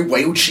on. It's how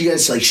wild she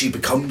is. Like she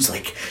becomes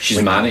like she's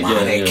like manic,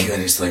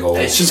 and it's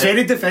like she's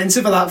very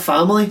defensive of that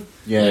family.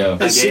 Yeah.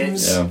 Again,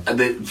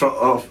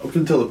 up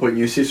until the point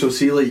you say, so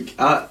see, like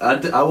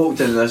I walked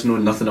into this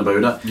knowing nothing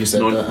about it, you said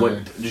knowing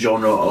what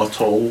genre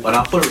at all, and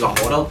I thought it was a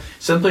horror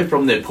simply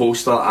from the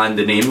poster and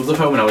the name of the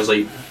film, and I was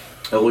like,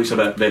 it looks a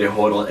bit very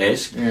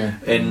horror-esque.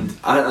 And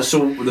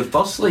so the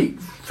first like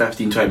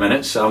 15-20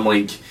 minutes, I'm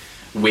like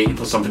waiting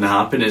for something to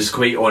happen. Is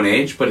quite on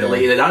edge, but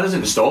like that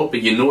doesn't stop.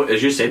 But you know,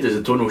 as you said, there's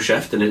a tonal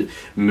shift and it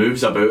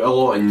moves about a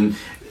lot. And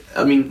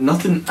I mean,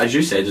 nothing, as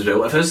you said as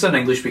well. If it's an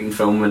English-speaking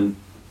film and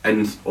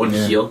on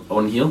here,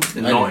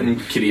 and not in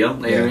Korea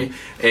anyway,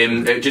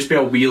 it'd just be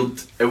a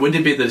weird. It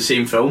wouldn't be the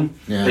same film.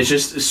 It's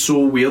just so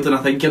weird, and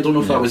I don't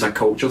know if that was a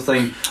culture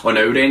thing on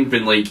our end,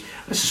 being like,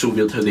 this is so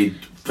weird how they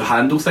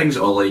handle things,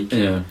 or like.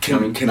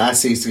 Can I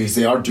say, because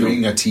they are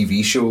doing a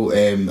TV show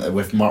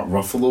with Mark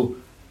Ruffalo.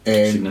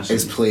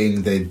 Is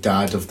playing the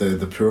dad of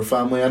the poor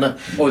family in it.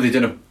 Oh, they're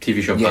doing a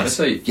TV show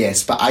Parasite?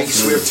 Yes, but I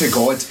swear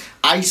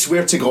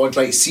to God,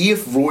 right, see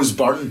if Rose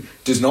Byrne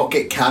does not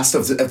get cast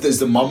if there's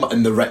the mum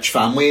and the rich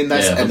family in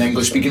this, in the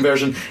English speaking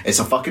version, it's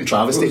a fucking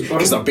travesty,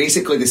 because they're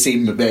basically the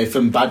same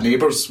from Bad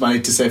Neighbours,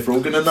 married to Seth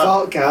Rogen in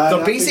that.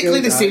 They're basically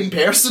the same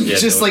person,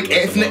 just like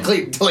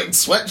ethnically like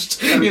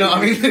switched. You know what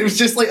I mean? It was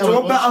just like bit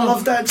I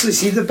loved to actually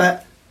see the bit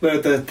where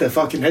the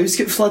fucking house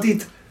get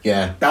flooded.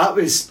 Yeah, that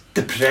was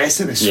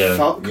depressing as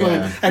fuck,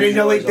 man. And then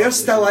you're like, they're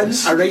still in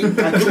a right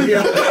picture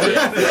here.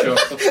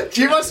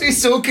 You must be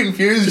so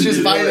confused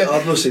just by the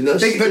I've not seen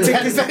this. the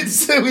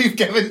tidbits that we've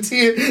given to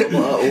you.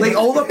 Like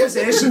all the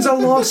possessions are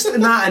lost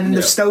in that, and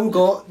they've still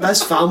got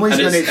this family's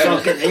going to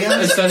fucking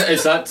heirs.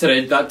 It's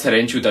that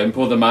torrential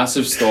downpour, the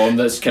massive storm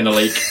that's kind of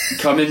like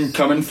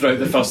coming throughout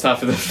the first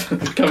half of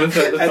the and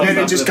then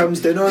it just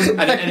comes down on them.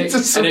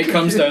 and it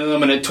comes down on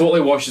them, and it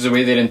totally washes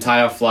away their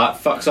entire flat,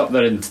 fucks up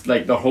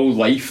their whole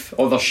life.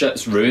 All their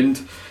shit's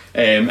ruined,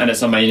 and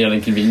it's a minor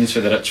inconvenience for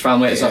the rich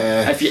family. It's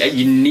if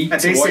you need to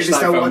watch that film. They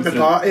still want the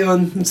party on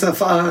and stuff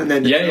like that, and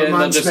then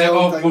they're just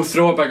like, we'll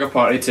throw a bigger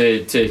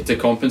party to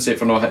compensate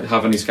for not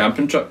having his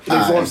camping trip.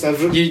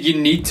 You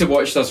need to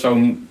watch this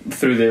film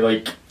through the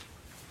like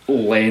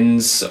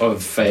lens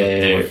of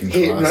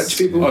hating rich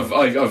people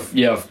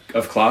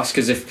of class,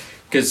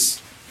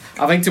 because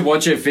I think to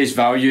watch it at face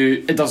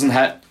value, it doesn't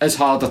hit as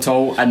hard at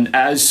all, and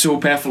it is so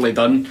perfectly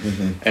done.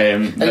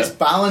 And it's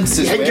balanced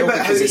as well,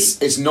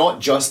 because it's not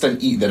just an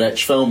eat the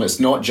rich film. It's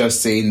not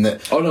just saying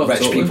that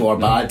rich people are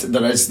bad.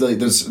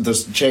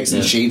 There's checks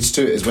and shades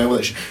to it as well,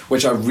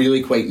 which I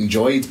really quite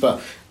enjoyed.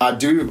 But I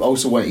do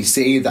also want to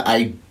say that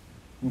I'm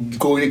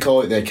going to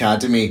call it the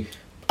Academy.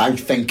 I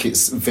think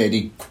it's quite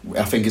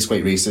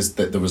racist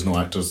that there was no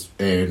actors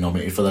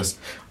nominated for this.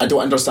 I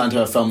don't understand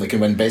how a film that can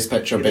win Best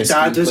Picture, Best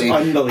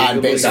Screenplay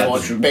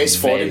and Best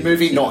Foreign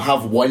Movie not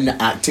have one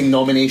acting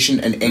nomination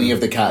in any of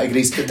the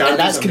categories. And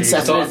that's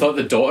consistent. I thought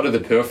the daughter of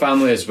the poor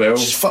family as well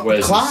was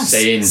class.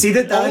 Insane. See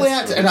that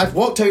and I've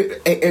walked out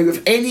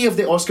of any of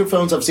the Oscar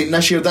films I've seen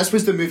this year. This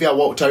was the movie I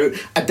walked out.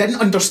 I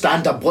didn't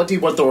understand a bloody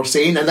word they were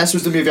saying, and this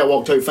was the movie I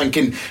walked out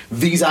thinking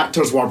these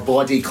actors were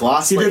bloody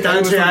class. See the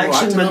dad's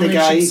reaction when the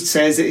guy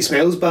says that he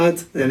smells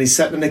bad, and he's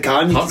sitting in the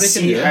car, and you can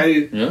see how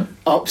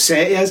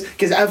upset he is,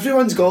 because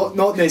everyone's got,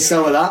 not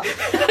necessarily that,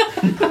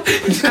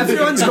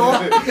 everyone's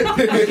got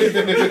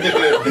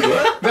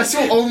this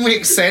will all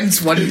make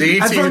sense one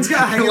day. Everyone's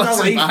got a hang of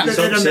their life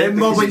that they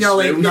remember when you're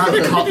like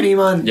that company,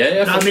 man.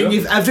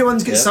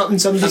 Everyone's got something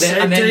somebody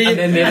said to you,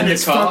 and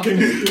it's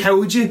fucking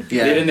killed you,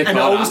 and it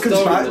always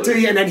comes back to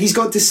you, and then he's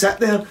got to sit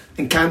there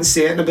and can't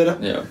say anything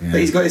about it. But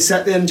he's got to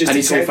sit there and just. And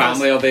his whole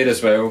family are there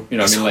as well. You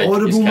know, what I mean, like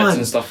horrible, his kids man.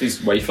 and stuff.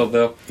 His wife are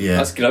there.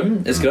 That's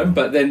grim. It's grim.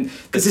 But then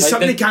because it's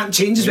something he can't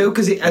change as well,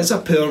 because he is a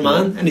poor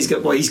man, and he's got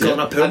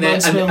a poor man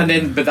smell. And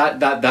then, but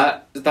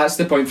that's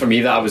the point for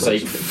me that I was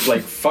like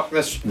fuck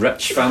this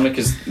rich family,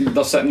 because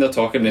they're sitting there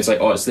talking, and it's like,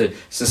 it's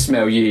the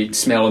smell you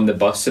smell on the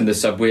bus and the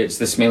subway. It's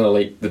the smell of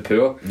like the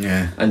poor.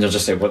 And you're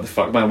just like, what the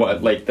fuck, man?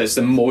 What, like, that's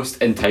the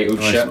most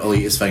entitled shit.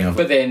 Elitist thing ever.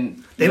 But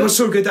then they were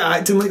so good at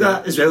acting like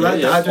that as well. That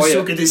dad was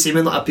so good at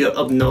seeming like a pure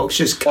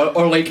obnoxious.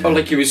 Or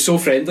like he was so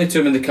friendly to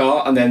him in the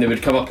car, and then there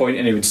would come a point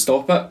and he would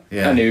stop it,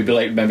 and he would be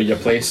like, remember your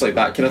place, like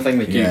that kind of thing.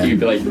 Like you'd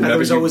be like,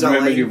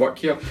 remember you work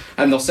here,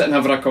 and they're sitting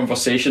having a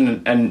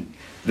conversation, and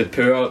the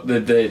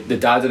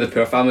dad of the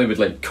poor family would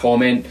like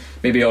comment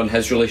maybe on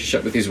his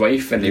relationship with his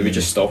wife, and he would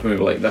just stop him and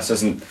be like,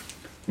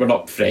 we're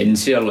not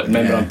friends here, like,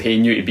 remember I'm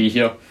paying you to be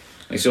here.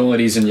 It's the only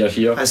reason you're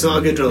here. It's not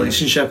a good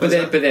relationship. But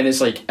then it's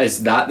like,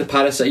 is that the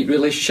parasite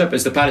relationship?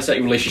 Is the parasite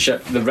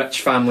relationship the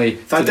rich family?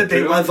 The fact that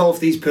they live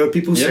off these poor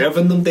people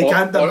serving them, they're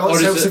not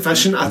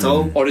self-sufficient at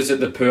all. Or is it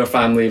the poor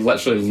family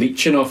literally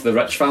leeching off the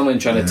rich family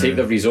and trying to take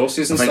their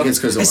resources and stuff?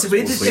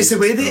 It's the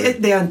way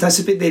they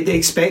anticipate, they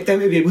expect them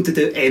to be able to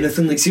do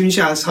anything. Like, see when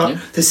she asks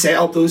her to set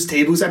up those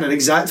tables in an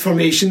exact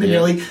formation, and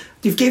you're like,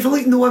 you've gave her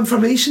like no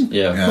information.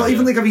 Not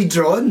even like a wee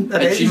drawing.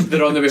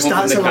 They're on the way home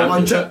from the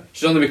camping trip.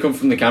 She's on the way home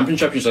from the camping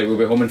trip. She's like, we'll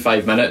be home in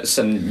 5 minutes,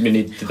 and we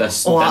need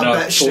this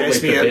dinner totally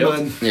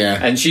prepared.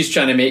 And she's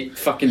trying to make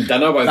fucking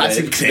dinner while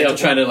they're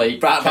trying to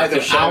like.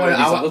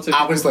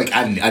 I was like,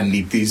 I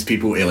need these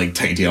people to like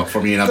tidy up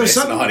for me in a bit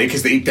of a hurry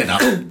because they did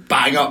a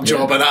bang up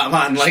job of that,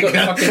 man. Like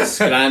fucking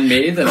scran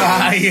made.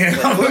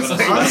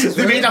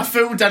 They made a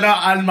full dinner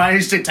and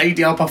managed to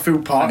tidy up a full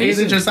party. I was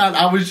just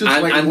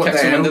like, and what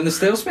kick the hell? someone down the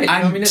stairs, mate.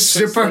 And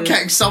super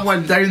kick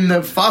someone down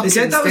the fucking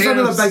stairs. They said that was one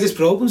of the biggest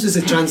problems, is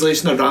the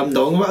translation of Ram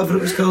Dong, whatever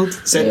it was called.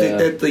 Said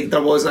that like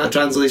there wasn't a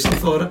translation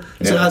for it,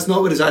 so that's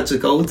not what it's actually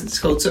called. It's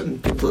called something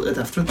completely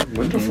different.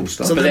 Wonderful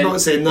stuff. So they're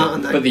not saying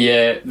that. But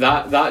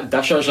that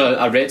dish,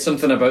 I read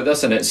something about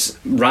this, and it's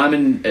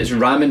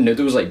ramen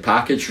noodles, like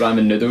packaged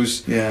ramen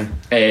noodles,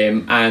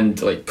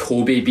 and like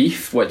Kobe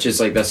beef, which is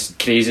like this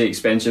crazy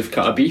expensive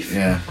cut of beef.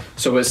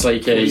 So it's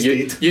like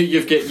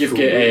you've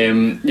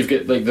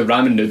got like the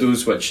ramen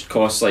noodles, which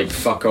cost like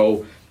fuck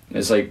all.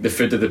 It's like the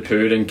food of the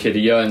poor in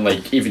Korea, and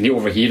like even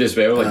over here as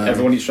well. Like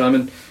everyone eats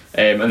ramen,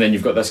 and then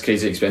you've got this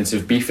crazy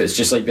expensive beef. It's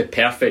just like the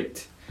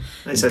perfect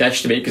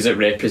dish to make because it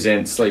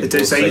represents like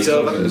the sides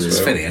of it. It's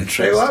very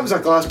interesting. Well, that was a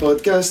class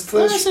podcast.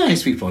 That's a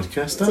nice wee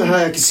podcast.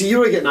 I can see you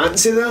were getting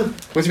antsy there.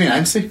 What do you mean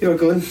antsy? You were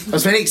going. I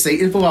was very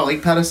excited, but I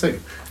like Parasite.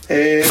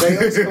 Right,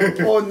 let's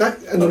go on.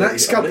 In the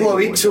next couple of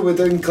weeks we'll be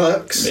doing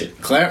Clerks.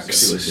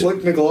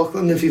 Luke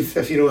McLaughlin,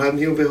 if you know him,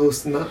 he'll be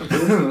hosting that.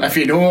 If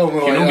you know him,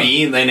 if you know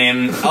me,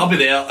 then I'll be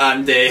there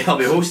and I'll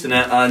be hosting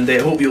it, and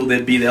hope you'll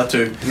be there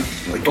too.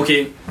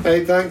 Okay.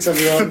 Right, thanks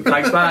everyone.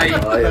 Thanks, bye.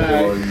 Bye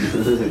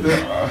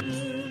everyone.